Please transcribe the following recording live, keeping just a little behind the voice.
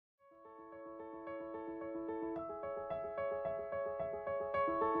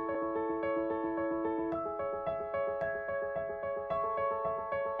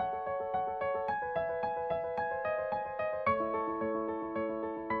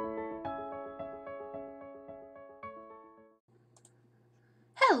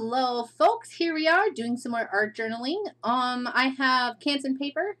Hello folks, here we are doing some more art journaling. I have Canson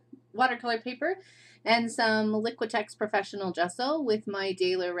paper, watercolor paper, and some Liquitex Professional Gesso with my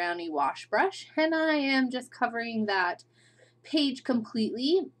Daler Rowney wash brush, and I am just covering that page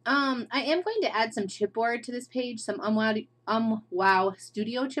completely. I am going to add some chipboard to this page, some Wow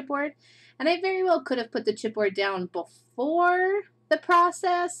Studio chipboard, and I very well could have put the chipboard down before the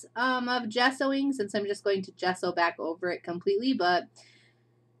process of gessoing, since I'm just going to gesso back over it completely, but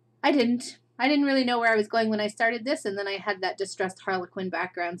I didn't really know where I was going when I started this, and then I had that distressed harlequin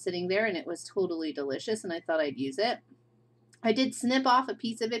background sitting there, and it was totally delicious, and I thought I'd use it. I did snip off a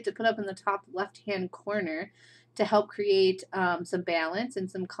piece of it to put up in the top left-hand corner to help create some balance and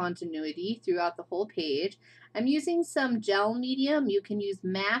some continuity throughout the whole page. I'm using some gel medium. You can use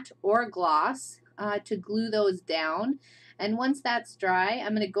matte or gloss to glue those down. And once that's dry,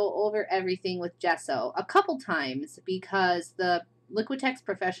 I'm going to go over everything with gesso a couple times, because the Liquitex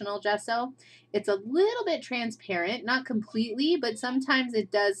Professional Gesso, it's a little bit transparent, not completely, but sometimes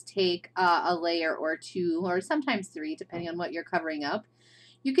it does take a layer or two, or sometimes three, depending on what you're covering up.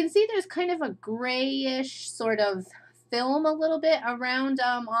 You can see there's kind of a grayish sort of film a little bit around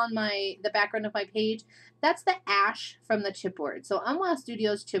on the background of my page. That's the ash from the chipboard. So Wow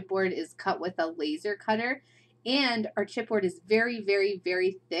Studio's chipboard is cut with a laser cutter, and our chipboard is very, very,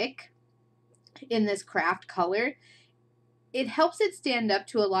 very thick in this craft color. It helps it stand up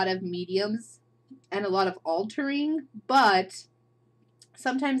to a lot of mediums and a lot of altering, but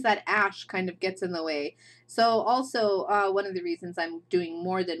sometimes that ash kind of gets in the way. So also one of the reasons I'm doing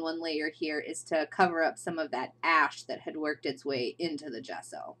more than one layer here is to cover up some of that ash that had worked its way into the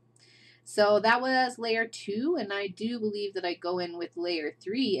gesso. So that was layer 2, and I do believe that I go in with layer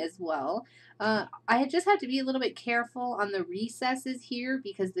 3 as well. I just had to be a little bit careful on the recesses here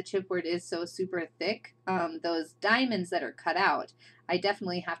because the chipboard is so super thick. Those diamonds that are cut out, I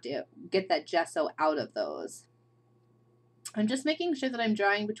definitely have to get that gesso out of those. I'm just making sure that I'm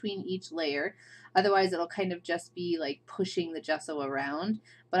drawing between each layer, otherwise it'll kind of just be like pushing the gesso around,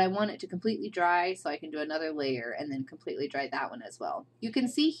 but I want it to completely dry so I can do another layer and then completely dry that one as well. You can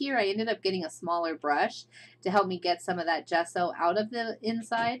see here I ended up getting a smaller brush to help me get some of that gesso out of the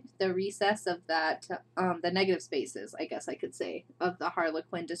inside, the recess of that, the negative spaces, I guess I could say, of the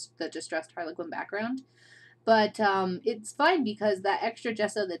harlequin, the distressed harlequin background. But it's fine because that extra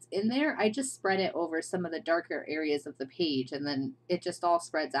gesso that's in there, I just spread it over some of the darker areas of the page, and then it just all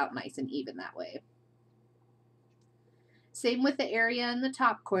spreads out nice and even that way. Same with the area in the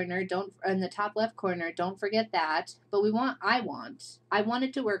top corner, in the top left corner, don't forget that. But I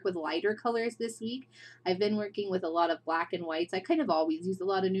wanted to work with lighter colors this week. I've been working with a lot of black and whites. I kind of always use a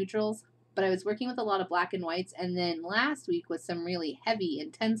lot of neutrals, but I was working with a lot of black and whites, and then last week with some really heavy,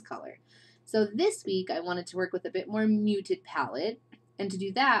 intense color. So this week I wanted to work with a bit more muted palette, and to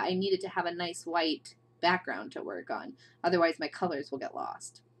do that I needed to have a nice white background to work on. Otherwise my colors will get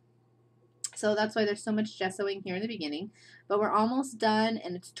lost. So that's why there's so much gessoing here in the beginning, but we're almost done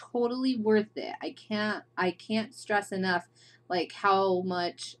and it's totally worth it. I can't stress enough like how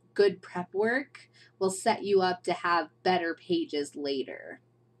much good prep work will set you up to have better pages later.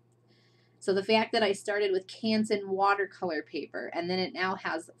 So the fact that I started with Canson watercolor paper and then it now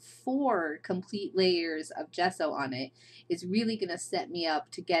has 4 complete layers of gesso on it is really going to set me up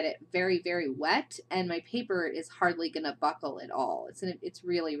to get it very, very wet, and my paper is hardly going to buckle at all. It's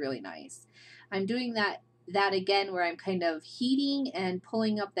really, really nice. I'm doing that again where I'm kind of heating and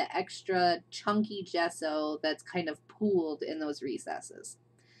pulling up the extra chunky gesso that's kind of pooled in those recesses.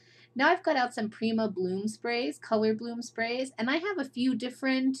 Now I've got out some Prima bloom sprays, color bloom sprays, and I have a few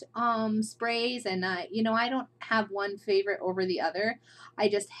different sprays, and I don't have one favorite over the other. I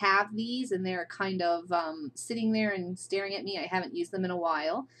just have these, and they're kind of sitting there and staring at me. I haven't used them in a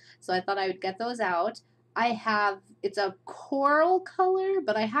while, so I thought I would get those out. It's a coral color,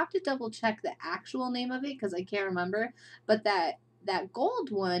 but I have to double check the actual name of it because I can't remember, but that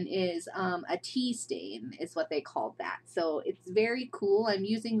gold one is a tea stain is what they called that. So it's very cool. I'm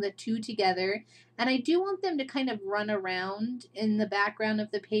using the 2 together, and I do want them to kind of run around in the background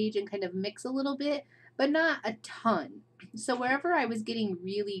of the page and kind of mix a little bit, but not a ton. So wherever I was getting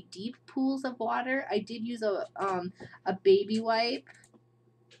really deep pools of water, I did use a baby wipe.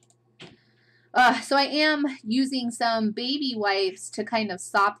 So I am using some baby wipes to kind of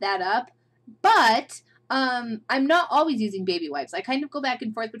sop that up, but I'm not always using baby wipes. I kind of go back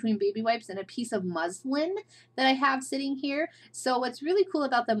and forth between baby wipes and a piece of muslin that I have sitting here. So what's really cool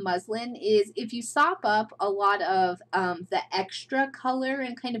about the muslin is if you sop up a lot of the extra color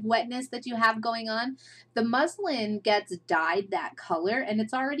and kind of wetness that you have going on, the muslin gets dyed that color, and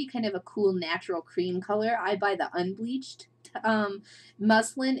it's already kind of a cool natural cream color. I buy the unbleached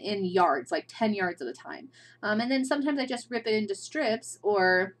muslin in yards, like 10 yards at a time. And then sometimes I just rip it into strips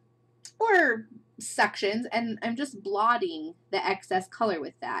or sections, and I'm just blotting the excess color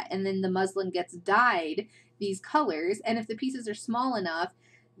with that. And then the muslin gets dyed these colors, and if the pieces are small enough,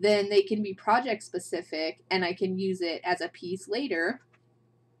 then they can be project specific, and I can use it as a piece later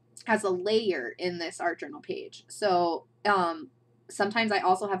as a layer in this art journal page. So sometimes I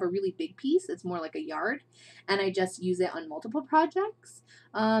also have a really big piece. It's more like a yard, and I just use it on multiple projects.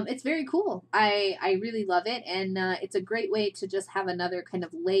 It's very cool. I really love it, and it's a great way to just have another kind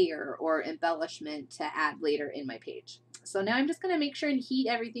of layer or embellishment to add later in my page. So now I'm just going to make sure and heat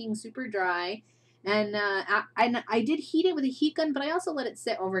everything super dry. And I did heat it with a heat gun, but I also let it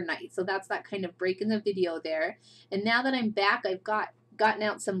sit overnight. So that's that kind of break in the video there. And now that I'm back, I've gotten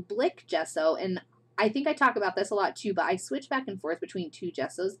out some Blick gesso, and I think I talk about this a lot too, but I switch back and forth between two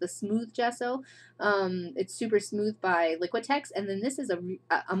gessos. The smooth gesso, it's super smooth by Liquitex, and then this is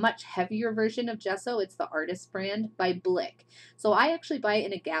a much heavier version of gesso. It's the Artist brand by Blick. So I actually buy it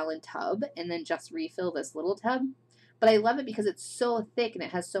in a gallon tub and then just refill this little tub. But I love it because it's so thick and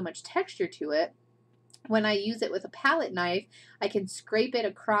it has so much texture to it. When I use it with a palette knife, I can scrape it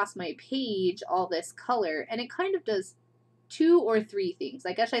across my page, all this color, and it kind of does 2 or 3 things.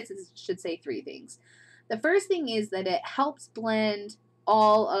 I guess I should say 3 things. The first thing is that it helps blend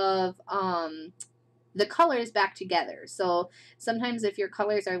all of the colors back together. So sometimes if your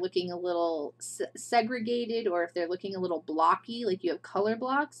colors are looking a little segregated, or if they're looking a little blocky, like you have color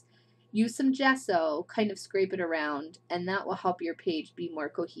blocks, use some gesso, kind of scrape it around, and that will help your page be more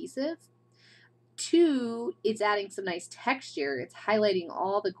cohesive. 2, it's adding some nice texture. It's highlighting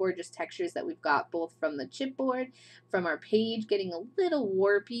all the gorgeous textures that we've got, both from the chipboard, from our page getting a little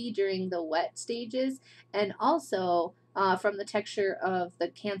warpy during the wet stages, and also from the texture of the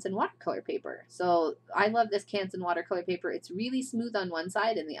Canson watercolor paper. So I love this Canson watercolor paper. It's really smooth on one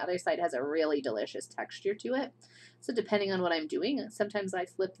side, and the other side has a really delicious texture to it. So depending on what I'm doing, sometimes I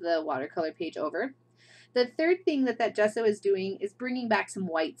flip the watercolor page over. The third thing that gesso is doing is bringing back some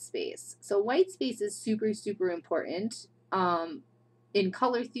white space. So white space is super, super important in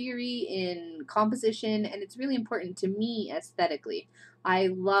color theory, in composition, and it's really important to me aesthetically. I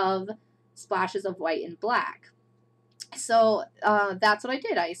love splashes of white and black. So that's what I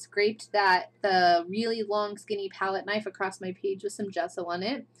did. I scraped the really long, skinny palette knife across my page with some gesso on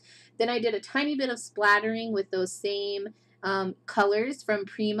it. Then I did a tiny bit of splattering with those same colors from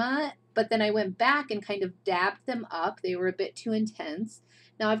Prima, but then I went back and kind of dabbed them up. They were a bit too intense.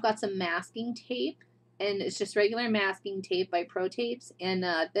 Now I've got some masking tape, and it's just regular masking tape by Pro Tapes, and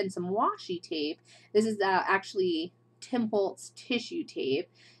then some washi tape. This is actually Tim Holtz tissue tape,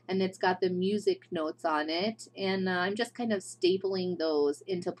 and it's got the music notes on it, and I'm just kind of stapling those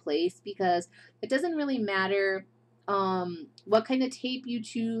into place, because it doesn't really matter what kind of tape you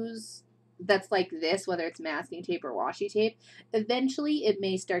choose that's like this, whether it's masking tape or washi tape. Eventually it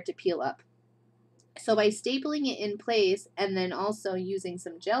may start to peel up. So by stapling it in place and then also using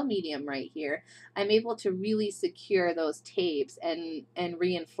some gel medium right here, I'm able to really secure those tapes and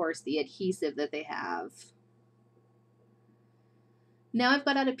reinforce the adhesive that they have. Now I've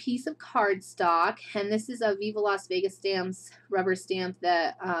got out a piece of cardstock, and this is a Viva Las Vegas stamps rubber stamp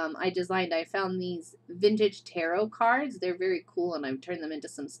that I designed. I found these vintage tarot cards. They're very cool, and I've turned them into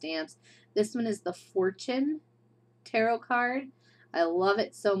some stamps. This one is the Fortune tarot card. I love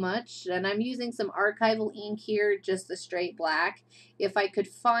it so much, and I'm using some archival ink here, just the straight black. If I could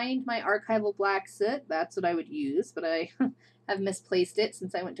find my archival black soot, that's what I would use, but I have misplaced it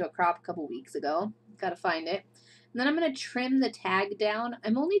since I went to a crop a couple weeks ago. Gotta find it. And then I'm going to trim the tag down.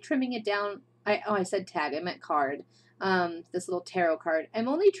 I'm only trimming it down. I said tag. I meant card. This little tarot card. I'm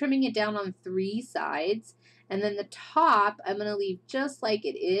only trimming it down on 3 sides. And then the top, I'm going to leave just like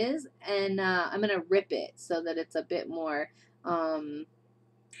it is. And I'm going to rip it so that it's a bit more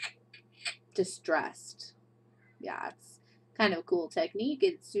distressed. Yeah, it's kind of a cool technique.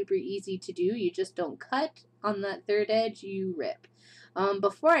 It's super easy to do. You just don't cut on that third edge. You rip.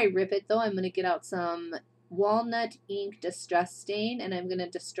 Before I rip it, though, I'm going to get out some walnut ink distress stain, and I'm going to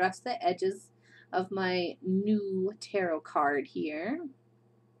distress the edges of my new tarot card here.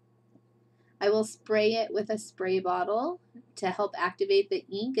 I will spray it with a spray bottle to help activate the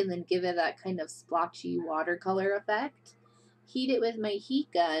ink and then give it that kind of splotchy watercolor effect. Heat it with my heat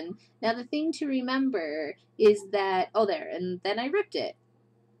gun. Now the thing to remember is that, oh there, and then I ripped it.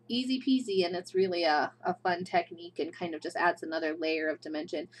 Easy peasy, and it's really a fun technique and kind of just adds another layer of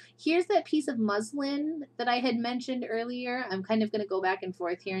dimension. Here's that piece of muslin that I had mentioned earlier. I'm kind of going to go back and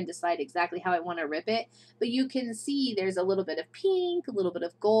forth here and decide exactly how I want to rip it, but you can see there's a little bit of pink, a little bit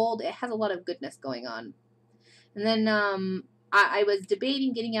of gold. It has a lot of goodness going on. And then I was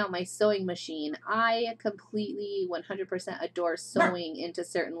debating getting out my sewing machine. I completely 100% adore sewing into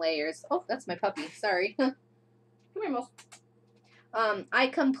certain layers. Oh, that's my puppy. Sorry. Come here, Mose. I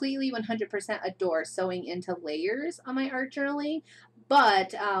completely 100% adore sewing into layers on my art journaling,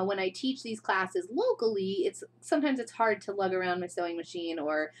 but when I teach these classes locally, sometimes it's hard to lug around my sewing machine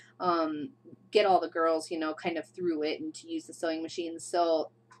or get all the girls, kind of through it and to use the sewing machine.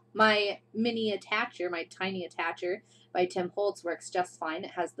 So my mini attacher, my tiny attacher by Tim Holtz works just fine.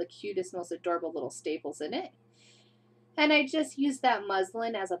 It has the cutest, most adorable little staples in it. And I just used that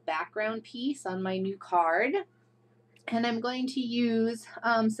muslin as a background piece on my new card. And I'm going to use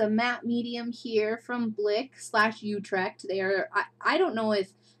some matte medium here from Blick/Utrecht. I don't know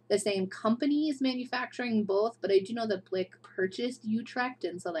if the same company is manufacturing both, but I do know that Blick purchased Utrecht,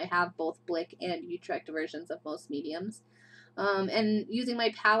 and so they have both Blick and Utrecht versions of most mediums. And using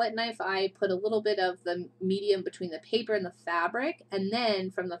my palette knife, I put a little bit of the medium between the paper and the fabric, and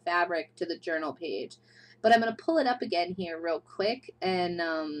then from the fabric to the journal page. But I'm going to pull it up again here real quick, and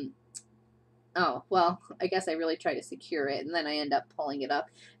oh, well, I guess I really try to secure it, and then I end up pulling it up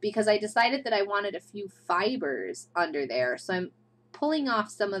because I decided that I wanted a few fibers under there. So I'm pulling off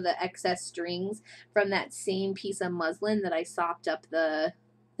some of the excess strings from that same piece of muslin that I sopped up the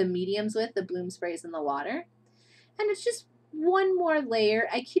mediums with, the bloom sprays in the water. And it's just one more layer.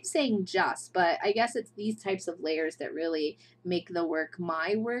 I keep saying just, but I guess it's these types of layers that really make the work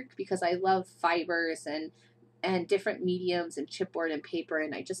my work because I love fibers and different mediums and chipboard and paper,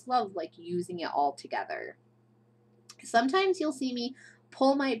 and I just love like using it all together. Sometimes you'll see me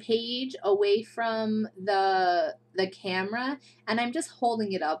pull my page away from the camera, and I'm just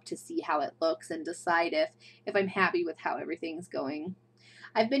holding it up to see how it looks and decide if I'm happy with how everything's going.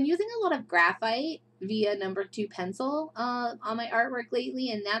 I've been using a lot of graphite via number 2 pencil on my artwork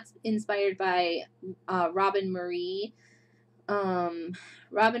lately, and that's inspired by Robin Marie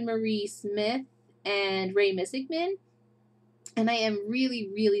Smith and Ray Missigman, and I am really,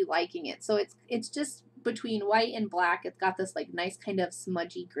 really liking it. So it's just between white and black. It's got this like nice kind of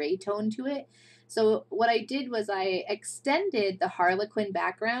smudgy gray tone to it. So what I did was I extended the Harlequin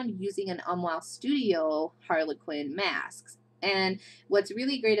background using an Umwow Studio Harlequin masks. And what's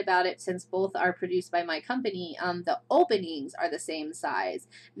really great about it, since both are produced by my company, the openings are the same size.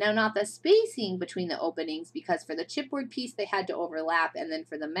 Now, not the spacing between the openings, because for the chipboard piece, they had to overlap, and then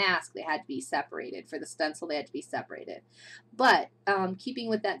for the mask, they had to be separated. For the stencil, they had to be separated. But keeping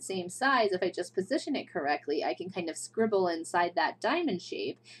with that same size, if I just position it correctly, I can kind of scribble inside that diamond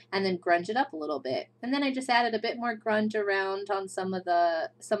shape and then grunge it up a little bit. And then I just added a bit more grunge around on some of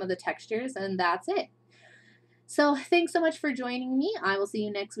the textures, and that's it. So thanks so much for joining me. I will see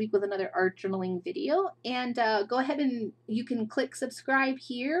you next week with another art journaling video. And go ahead and you can click subscribe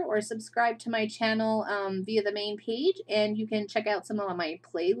here or subscribe to my channel via the main page. And you can check out some of my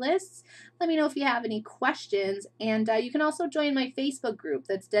playlists. Let me know if you have any questions. And you can also join my Facebook group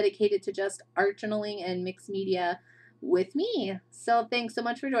that's dedicated to just art journaling and mixed media with me. So thanks so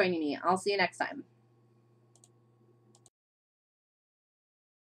much for joining me. I'll see you next time.